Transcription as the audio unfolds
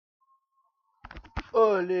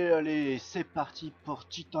Allez, allez, c'est parti pour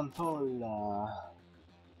TitanFall.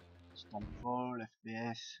 TitanFall,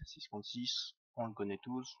 FPS 6.6, on le connaît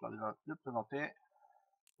tous, on va le présenter.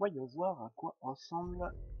 Voyons voir à quoi ressemble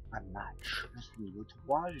un match. Je suis niveau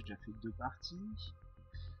 3, j'ai déjà fait 2 parties.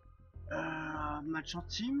 Match en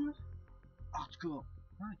team, hardcore,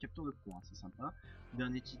 un capteur de points, c'est sympa.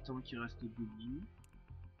 Dernier titan qui reste debout.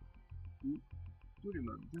 Ou tous les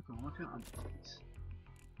mobs, d'accord, on va faire un test.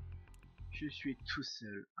 Je suis tout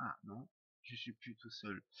seul. Ah non, je suis plus tout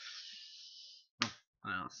seul. Bon,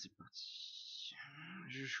 alors c'est parti.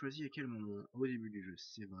 Je choisis à quel moment? Au début du jeu,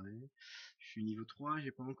 c'est vrai. Je suis niveau 3,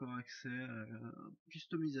 j'ai pas encore accès à la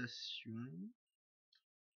customisation.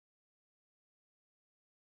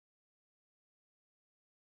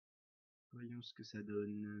 Voyons ce que ça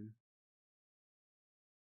donne.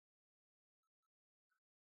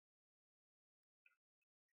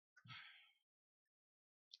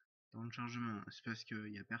 Temps de chargement, c'est parce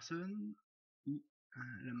qu'il y a personne ou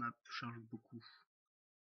la map charge beaucoup.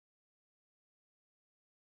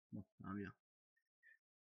 Bon, ça va bien.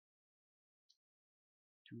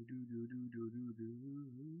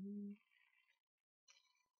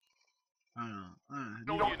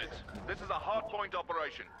 All units, this is a hardpoint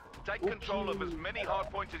operation. Take control of as many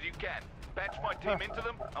hardpoints as you can. Batch my team into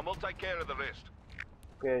them, and we'll take care of the rest.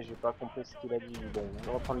 Ok, j'ai pas compris ce qu'il a dit. Bon, on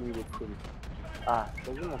va reprendre lui, il est cool. Ah,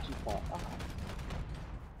 choisis mon titan. Ah.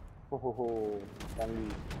 Oh oh oh, prends lui.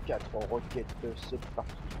 4 roquettes, c'est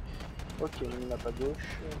parti. Ok, il n'a pas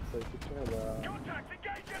gauche, ça va être là.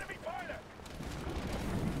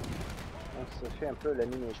 On se fait un peu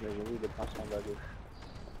laminer, j'imagine, oui, le prince en bas à gauche.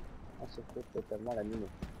 On se fait totalement laminer.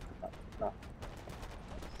 Ah, non.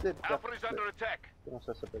 C'est parfait. Comment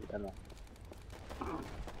ça s'appelle? Ah non.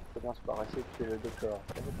 On commence par essayer de tuer le décor,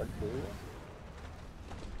 ça ne veut pas le tuer.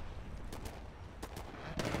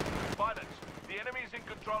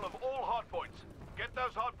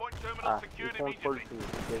 Ah, il contrôle tout,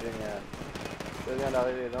 c'est génial. Ça vient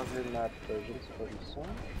d'arriver dans le map, je ne sais pas où ils sont.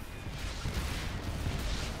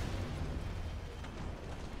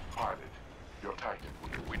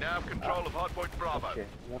 Ok,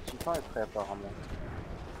 mon titan est prêt apparemment.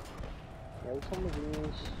 Et où sont mes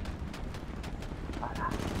ennemis? Ah là,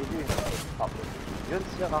 c'est lui. Ah, je ne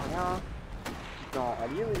sers à rien. Titan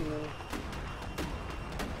allié ou ennemi?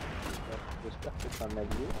 J'espère que c'est un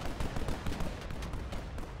allié.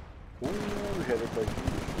 Ouh, j'avais pas vu.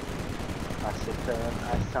 Ah, c'est quand même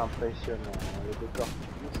assez impressionnant. Le décor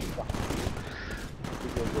c'est parti.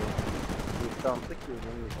 C'est un truc que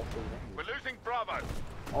j'aime pas bien.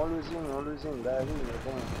 On losing, bah oui, mais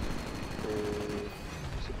bon.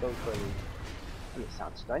 Je sais pas où faut aller. Mais c'est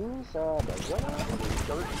un titan ennemi ça, bah voilà,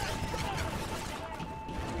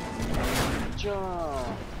 tiens.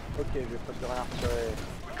 Ok, je vais pas plus rien retirer.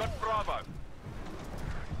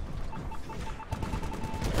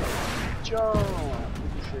 Tiens,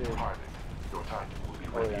 touché.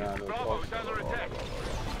 Oh, il y a un autre.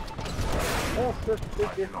 On se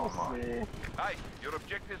fait défoncer.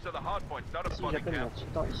 Si j'appelle mon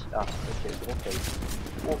titan ici. Ah, ok, gros fail.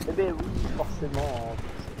 Bon, eh ben oui, forcément.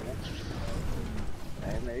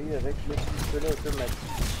 Elle m'a eu avec le pistolet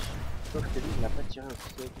automatique. Sauf que lui, il n'a pas tiré au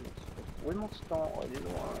pistolet automatique. Où est mon titan? Oh, il est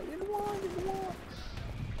loin, il est loin, il est loin.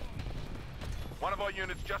 Bon, on va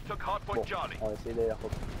essayer d'aller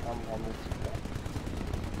reprendre mon titan.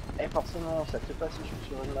 Et forcément, ça fait pas si je suis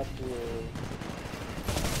sur une map où...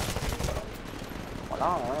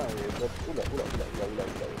 Voilà, hein, et... Oula.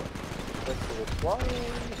 Je reste sur le 3 et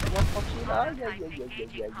je suis moins tranquille. Aïe.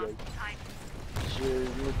 Je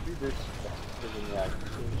n'ai plus de titan, c'est génial.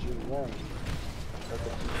 Je viens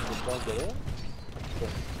de pas derrière.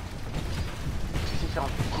 Si c'est un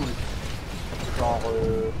truc cool. Genre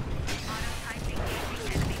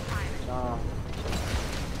tiens.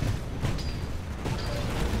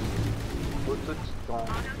 Auto-titan.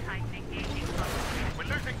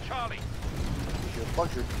 Je crois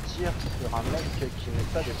que je tire sur un mec qui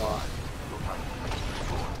n'est pas dedans.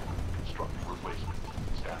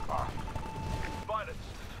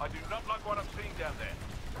 I do not like what I'm seeing down there.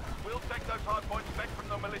 We'll take those hard points back from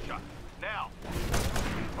the militia. Now.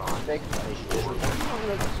 Mec, c'est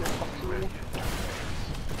parti.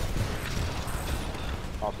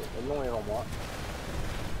 Ah bon, le long est devant moi.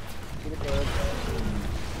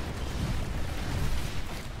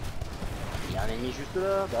 Il y a un ennemi juste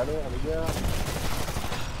là, bah alors les gars.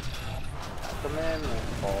 Quand même.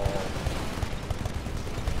 Oh.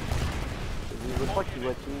 Je crois qu'il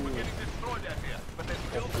voit tout.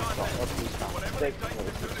 Spectre,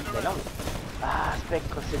 ah,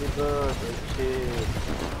 Spectre, c'est les boss, ok.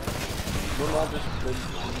 Moment de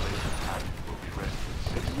solitude.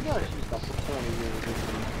 C'est bien, juste un peu cons les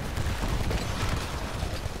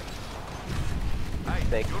Hey,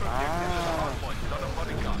 Spec. your objective is a Ah. hard point, not a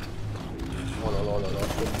bodyguard. Oh là là là là,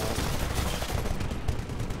 tellement.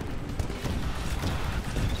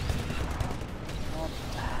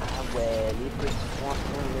 Ah ouais, les petits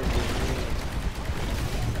poinçons, les ennemis.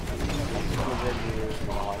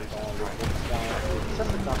 Ça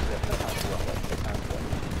c'est un joueur, ça c'est un joueur, ouais, ça c'est un joueur.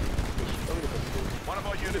 Et je sais pas où il est passé. One of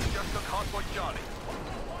our units just took hardpoint Charlie.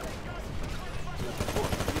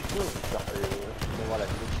 On va voir la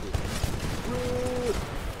vidéo.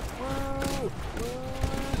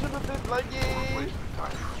 Je me fais blaguer.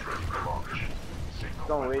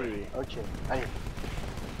 Putain oui, ok, allez.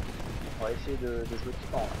 On va essayer de jouer tout le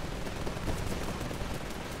temps là.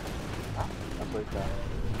 Ah, un truc là.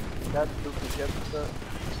 4, 2, 4,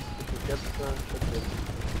 4, 4,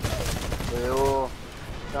 eh oh,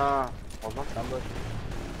 putain, heureusement que c'est un bot.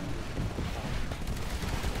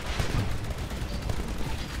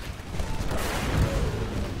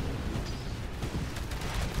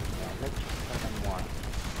 Un mec qui fait ça comme moi.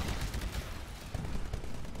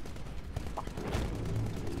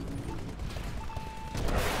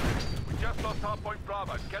 We just lost hardpoint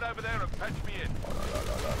Bravo. Get over there and patch me in. Oh là là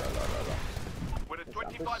là là là là là là. We're at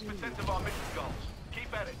 25% of our mission goals.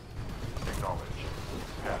 Keep at it.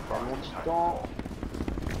 Par mon titan.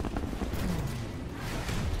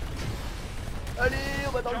 Allez,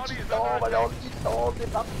 on va dans le titan, on va dans le titan,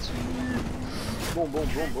 c'est parti. Bon, combien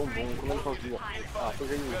de temps je dure? Ah, faut que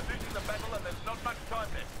j'aille. We are losing the battle and there's not much time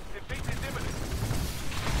left. Defeat is imminent.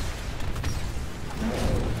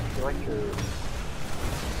 C'est vrai que...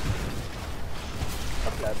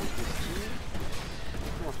 Hop là, avec le ski.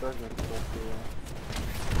 Comment ça, je vais faire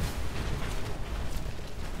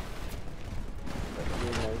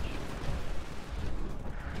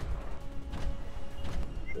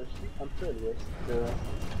je suis un peu à l'ouest.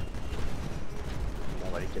 On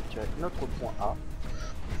va aller capturer notre point A.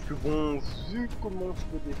 Parce que bon, vu comment je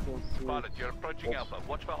peux défoncer... Pilot, you're approaching Alpha.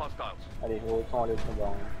 Watch for hostiles. Allez, autant aller au combat.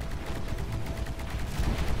 Hein.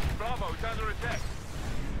 Bravo is under attack.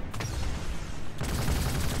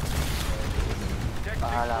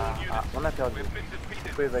 Voilà, ah, on a perdu. We've been Il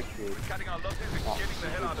defeated. faut évacuer. We're cutting our losses and Non, getting the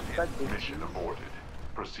hell out of pas here. de bêtises. Mission aborted.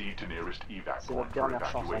 Proceed to nearest evac C'est point notre for dernière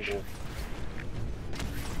chance en evacuation. gros.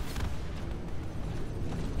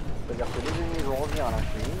 C'est-à-dire que les ennemis vont revenir à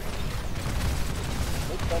l'infini.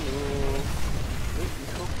 Et pas nous. Et il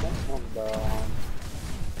faut qu'on s'en bat.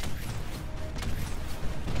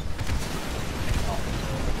 Non,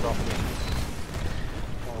 d'accord.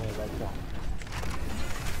 Oh, d'accord.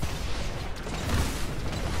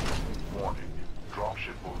 Warning.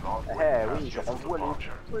 Dropship will not Eh wait oui, past je your renvoie les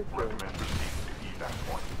departure. trucs. Recommend proceeding to evac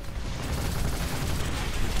point.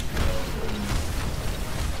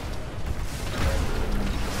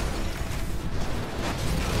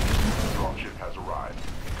 Dropship has arrived.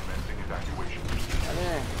 Commencing evacuation procedure.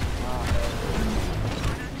 Allez.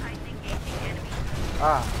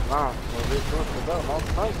 Ah, mince, le vaisseau se bat en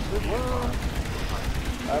 5 secondes.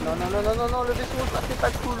 Ah non, le vaisseau, ça c'est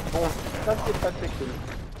pas cool. Bon, ça c'est pas très cool.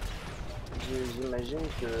 J'imagine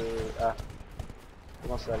que... Ah.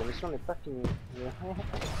 Comment ça, la mission n'est pas finie.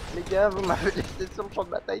 Les gars, vous m'avez laissé sur le champ de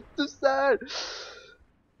bataille tout seul.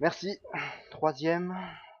 Merci. Troisième.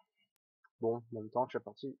 Bon, en même temps, je suis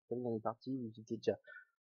parti, comme dans les parties, vous étiez déjà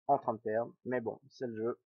en train de perdre. Mais bon, c'est le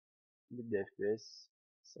jeu. Des FPS.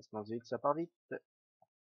 Ça se lance vite, ça part vite.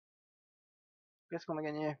 Qu'est-ce qu'on a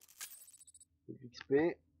gagné? De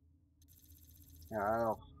l'XP.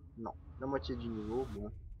 Alors, non. La moitié du niveau,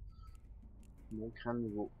 bon. Donc rien de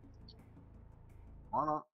nouveau.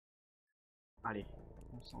 Voilà. Allez,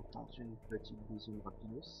 on s'entend une petite deuxième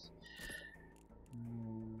rapidos.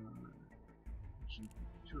 Je ne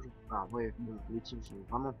peux toujours pas. Ouais, bon, les teams sont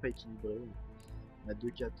vraiment pas équilibrés. On a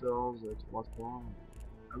 2-14, 3-3.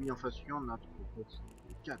 Ah oui, en face, il y en a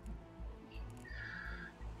 4.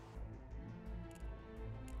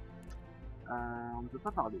 On ne peut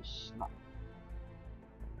pas parler. Non.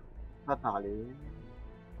 Pas parler.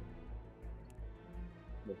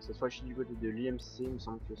 Bon, cette fois je suis du côté de l'IMC, il me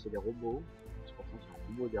semble que c'est des robots. C'est pour ça qu'il y a un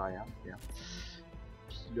robot derrière.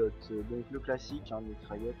 Pilote, donc le classique, hein,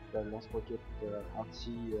 mitraillette, lance-roquette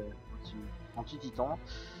anti-titan.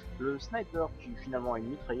 Le sniper qui finalement a une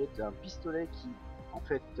mitraillette, un pistolet qui en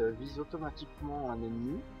fait vise automatiquement un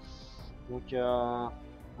ennemi. Donc un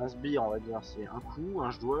sbire, on va dire, c'est un coup,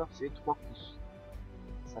 un joueur c'est 3 coups.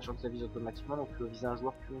 Sachant que ça vise automatiquement, donc il faut viser un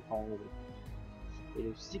joueur plus longtemps en gros. Et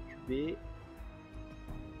le CQB,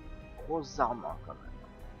 grosse arme hein, quand même.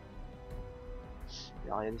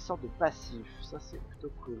 Alors il y a des sortes de passifs, ça c'est plutôt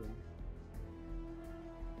cool.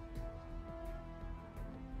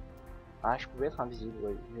 Ah, je pouvais être invisible,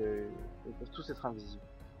 oui. Ils peuvent tous être invisibles.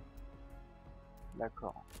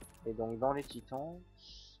 D'accord. Et donc dans les titans,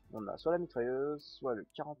 on a soit la mitrailleuse, soit le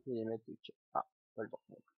 40 mm de... Ah, pas le temps.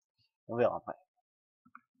 On verra après.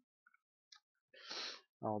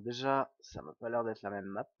 Alors déjà, ça m'a pas l'air d'être la même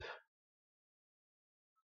map.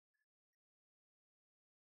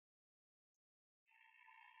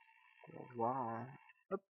 On va voir. Hein.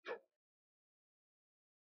 Hop.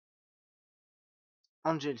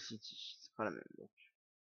 Angel City, c'est pas la même donc.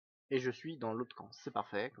 Et je suis dans l'autre camp, c'est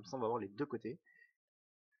parfait. Comme ça, on va voir les deux côtés.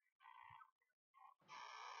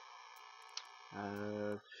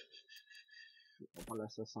 On va prendre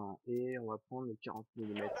l'assassin et on va prendre le 40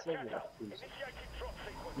 mm. Ça, il a cool.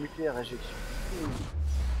 Nucléaire éjection.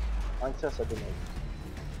 Rien que ça donne.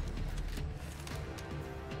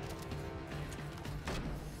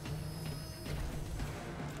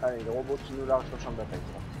 Allez, le robot qui nous large sur le champ de bataille.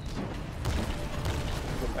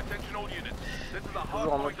 Attention all units. This is a hard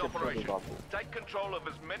point operation. Take control of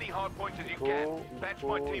as many hard points as you can. Patch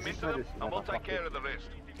my team into them, and we'll take care of the rest.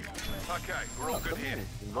 Okay, we're all good here.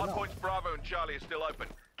 Hard points Bravo and Charlie are still open.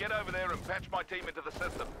 Get over there and patch my team into the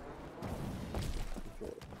system.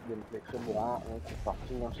 Gameplay très bourrin, on court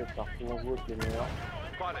partout, on saute partout, on joue avec les meilleurs.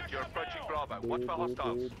 Pilot, you're approaching Bravo. Watch for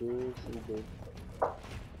hostiles.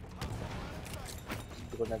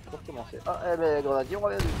 Grenade pour commencer. Ah, eh ben, grenadier, on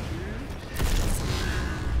revient dessus.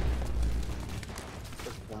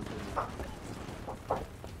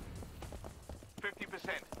 50%.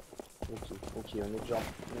 Ok, on est déjà en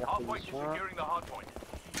meilleure position. Ok,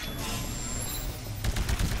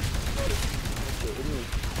 ennemi.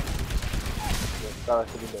 Ça va,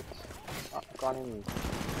 c'est des bots. Ah, encore un ennemi.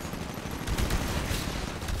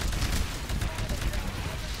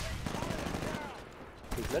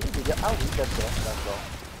 Et là, les dégâts. Ah oui, d'accord.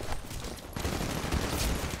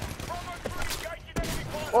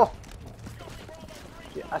 Oh!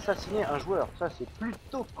 J'ai assassiné un joueur, ça c'est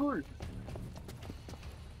plutôt cool.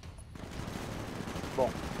 Bon,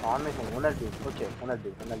 alors admettons, on a le 2, ok, on a le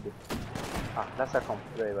 2. Ah, là ça campe,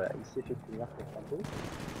 ouais, voilà, il s'est fait finir pour camper.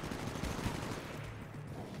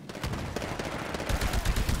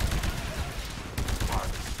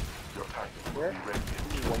 Ouais,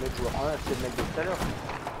 on va mettre joueur 1, c'est le mec de tout à l'heure.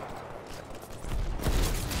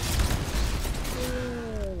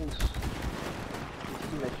 Qu'est-ce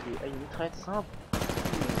qu'il m'a tué? Ah, une mitraillette simple.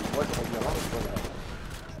 Moi j'aurais bien voir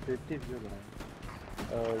c'était violent.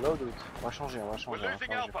 Là ou d'autre. On va changer. On va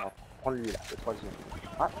prendre lui là, le troisième.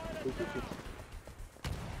 Ah, c'est tout de suite.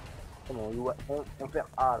 Comment on perd.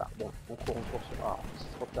 Ah là, bon, on court sur. Ah,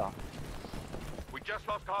 c'est trop tard. We just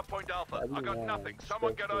lost hardpoint Alpha. I got nothing.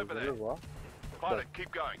 Someone get over there. Pilot,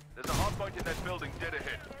 keep going. There's a hardpoint in that building dead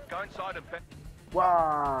ahead. Go inside and pet.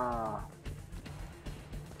 Waouh.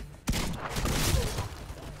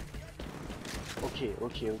 Ok.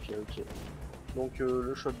 Donc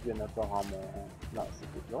le shotgun apparemment. Non,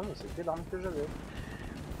 c'était bien, mais c'était l'arme que j'avais.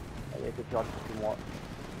 Elle était plus rapide que moi.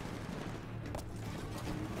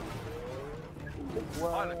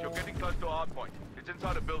 Pilot, you're getting close to a hardpoint. It's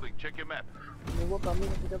inside a building. Check your map. Je me vois parmi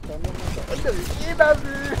les capteurs. Il m'a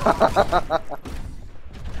vu.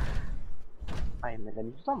 Ah, il m'a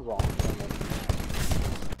mis du temps de voir.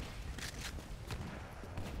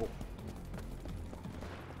 Bon.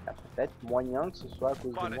 Il y a peut-être moyen que ce soit à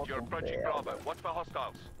cause de moi qu'on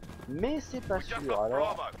perd. Mais c'est pas sûr,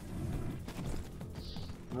 alors.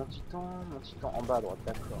 Mon titan en bas à droite,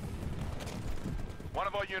 d'accord. One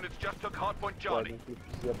of our units just took hardpoint Charlie. Ouais, donc les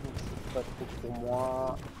fusils à bout, c'est pas trop pour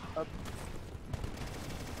moi. Hop.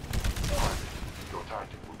 Your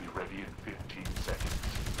Titan will be ready in 15 seconds.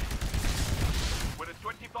 We're at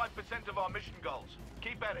 25% of our mission goals.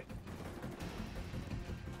 Keep at it.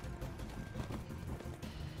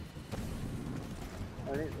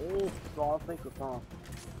 Allez, oh, tu peux rentrer, copain.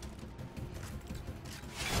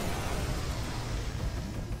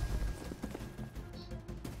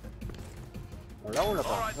 Bon, là on l'a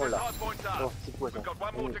pas, on l'a. Oh, c'est quoi ça?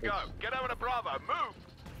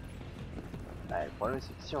 Ouais, le problème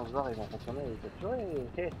c'est que si on se barre, ils vont continuer à les capturer.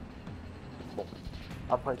 Hey. Bon,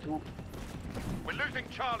 après tout. We're losing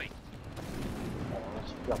Charlie. On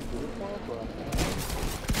super peu de points quoi.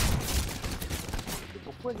 Et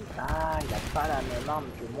pourquoi lui? Ah, il a pas la même arme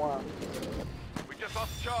que moi. We just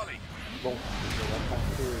lost Charlie. Bon, on va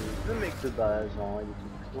tenter le mec de base, hein. Il était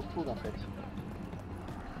plutôt cool en fait.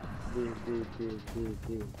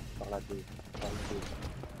 Par là,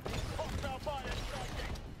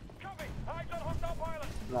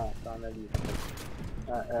 non, c'est un allié.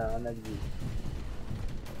 Un allié.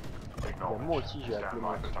 Bon, moi aussi j'ai appelé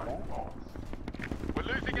mon titan. We're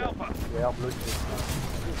losing Alpha. L'air bloqué.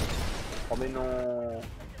 Oh mais non.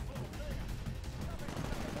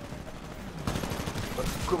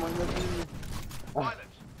 comment il m'a vu.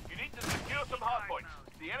 Pilots, you need to secure some hardpoints.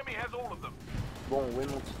 The enemy has all of them. Bon, où est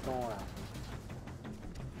mon titan là?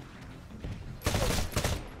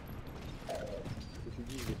 Je te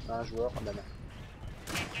dis, je vais faire un joueur. Ah bah non.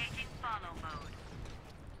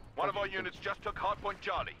 One of our units just took hardpoint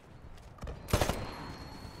Charlie.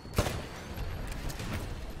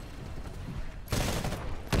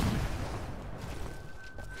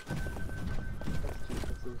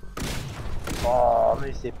 Oh,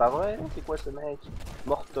 mais c'est pas vrai, c'est quoi ce mec?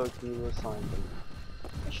 Mortoc niveau 5.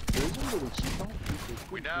 Je suis désolé, le titan.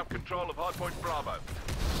 We now have control of hardpoint Bravo.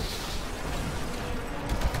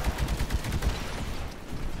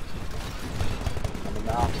 On est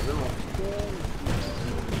marre, je veux mon titan.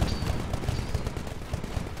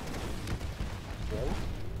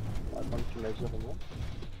 On va attendre que tu m'agis, remonte.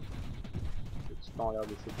 Le titan a l'air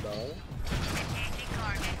de se barrer.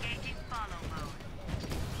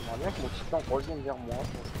 J'aimerais bien que mon titan revienne vers moi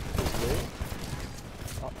pour se poser.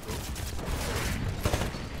 Ah,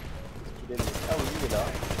 il est là. Ah oui, il est là.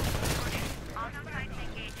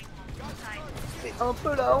 C'est un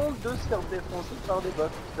peu la honte de se faire défoncer par des bots.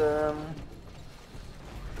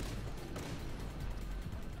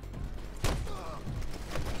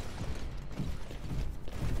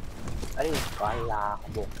 Allez, voilà.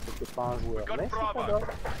 Bon, c'était pas un joueur, mais c'est pas grave.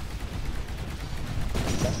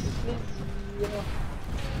 Ça fait plaisir.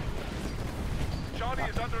 Charlie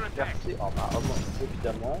is under attack. Percé, oh bah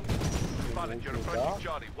évidemment. Pilot, you're approaching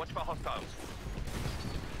Charlie. Watch for hostiles.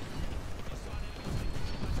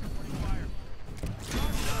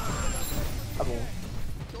 Ah bon.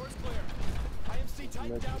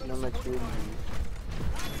 Il m'a tué lui.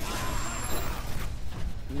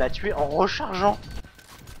 Il m'a tué en rechargeant.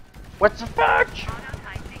 What the fuck? Tiens.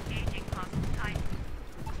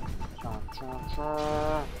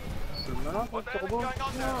 C'est malin ton turbo.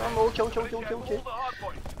 Ok. I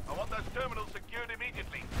want those terminals secured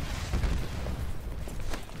immediately.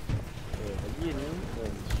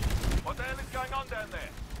 What the hell is going on down there?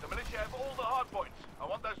 The militia have all the hard points. I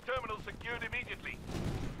want those terminals secured immediately.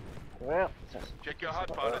 Ouais. Check your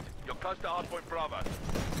HUD, pilot. You're close to hardpoint Bravo.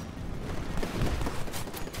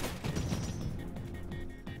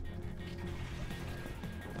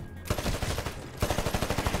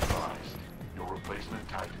 Your replacement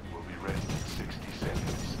Titan will be ready in 60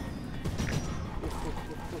 seconds.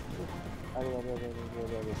 Allez.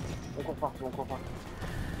 On court partout.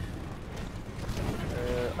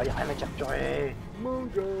 Allez, rien à capturer. Mon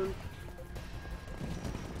gueule.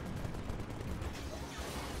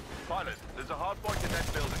 Pilot, there's a hard point in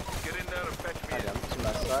that building. Get in there and fetch me Allez, un petit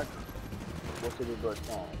massacre. Bon, c'est des boss.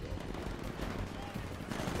 Non.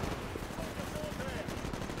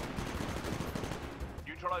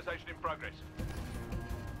 Neutralization in progress.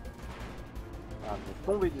 Ah, je vais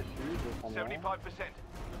tomber dessus. 75%.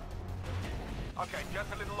 Okay,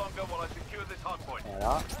 just a little longer while I secure this hard point.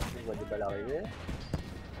 Voilà, je vois des balles arriver.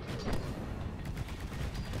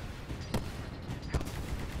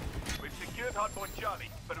 We've secured hardpoint Charlie,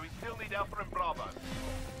 but we still need Alpha and Bravo.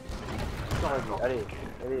 Allez,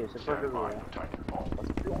 c'est pas le Stand bon. by for TitanFall. On va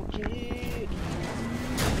se planquer.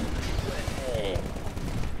 Ouais.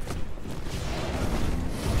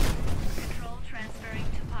 Control transferring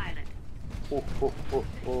to pilot.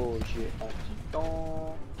 Oh, j'ai un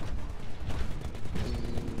titan.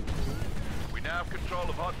 We now have control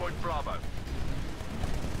of hardpoint Bravo.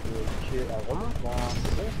 Ok, on remonte,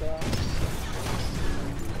 c'est bon ça.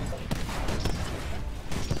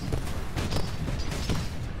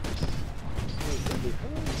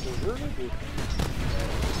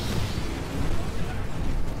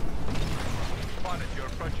 Pilot, you're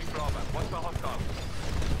approaching Bravo. Watch for hostiles.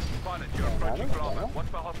 Pilot, you're approaching Bravo. Watch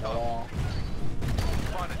for hostiles.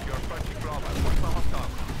 Pilot, you're approaching Bravo. Watch for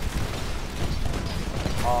hostiles.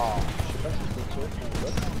 Ah, je sais pas si c'est sûr, c'est un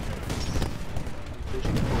bot.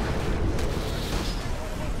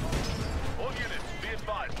 All units, be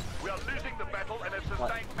advised. We are losing the battle and have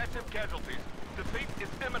sustained massive casualties. Defeat is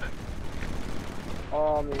imminent.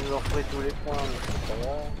 Oh, mais il me refait tous les points, mais c'est pas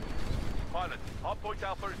grave. Pilot, hardpoint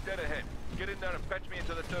Alpha is dead ahead. Get in there and fetch me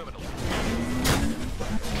into the terminal.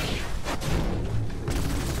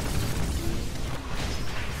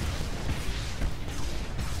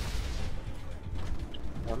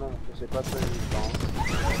 Oh non, c'est pas très évident.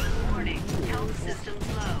 Warning, health systems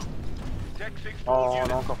low. Tech 6 Oh, on a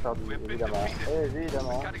units. encore perdu, We've been évidemment. defeated.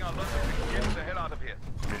 Évidemment. Cutting our losses and get the hell out of here.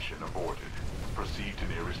 Mission aborted. Proceed to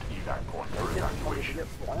nearest evac point for Ok, on est evacuation. bien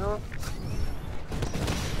pour rien.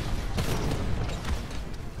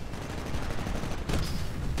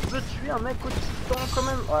 Je veux tuer un mec au titan quand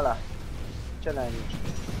même. Voilà. Challenge.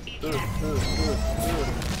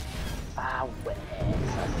 Ah ouais,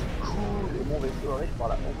 ça c'est cool. Et mon vaisseau arrive par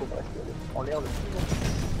là, donc on va rester en l'air le plus longtemps.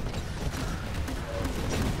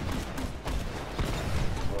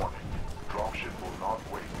 Warning. Dropship will not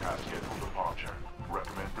wait past scheduled departure.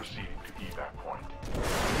 Recommend proceeding to evac point.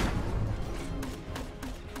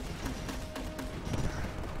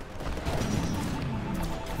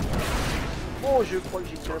 Oh, je crois que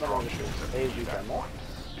j'ai tiré dans la chose. Évidemment.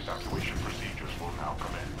 Evacuation procedures will now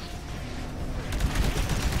commence.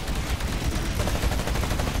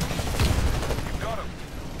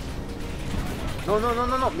 Non, non, non,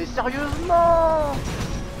 non, non, mais sérieusement!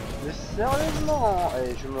 Mais sérieusement!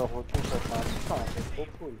 Et je me retrouve face à un titan, c'est trop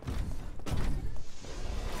cool.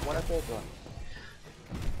 Moi la tête, toi.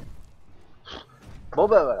 Bon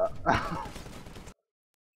bah voilà.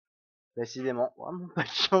 Décidément, vraiment pas de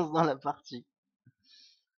chance dans la partie.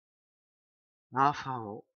 Ah, enfin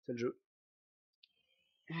bon, c'est le jeu.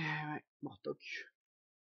 Et ouais, Mortoc.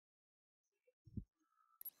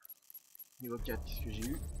 Niveau 4, qu'est-ce que j'ai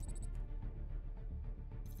eu?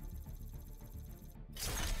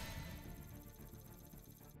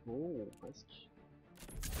 Oh, presque.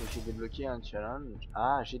 Et j'ai débloqué un challenge.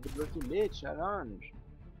 Ah, j'ai débloqué les challenges.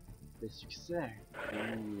 Des succès.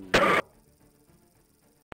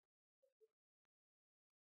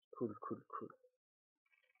 Cool, cool, cool.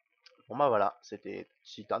 Bon bah voilà, c'était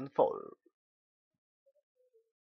TitanFall.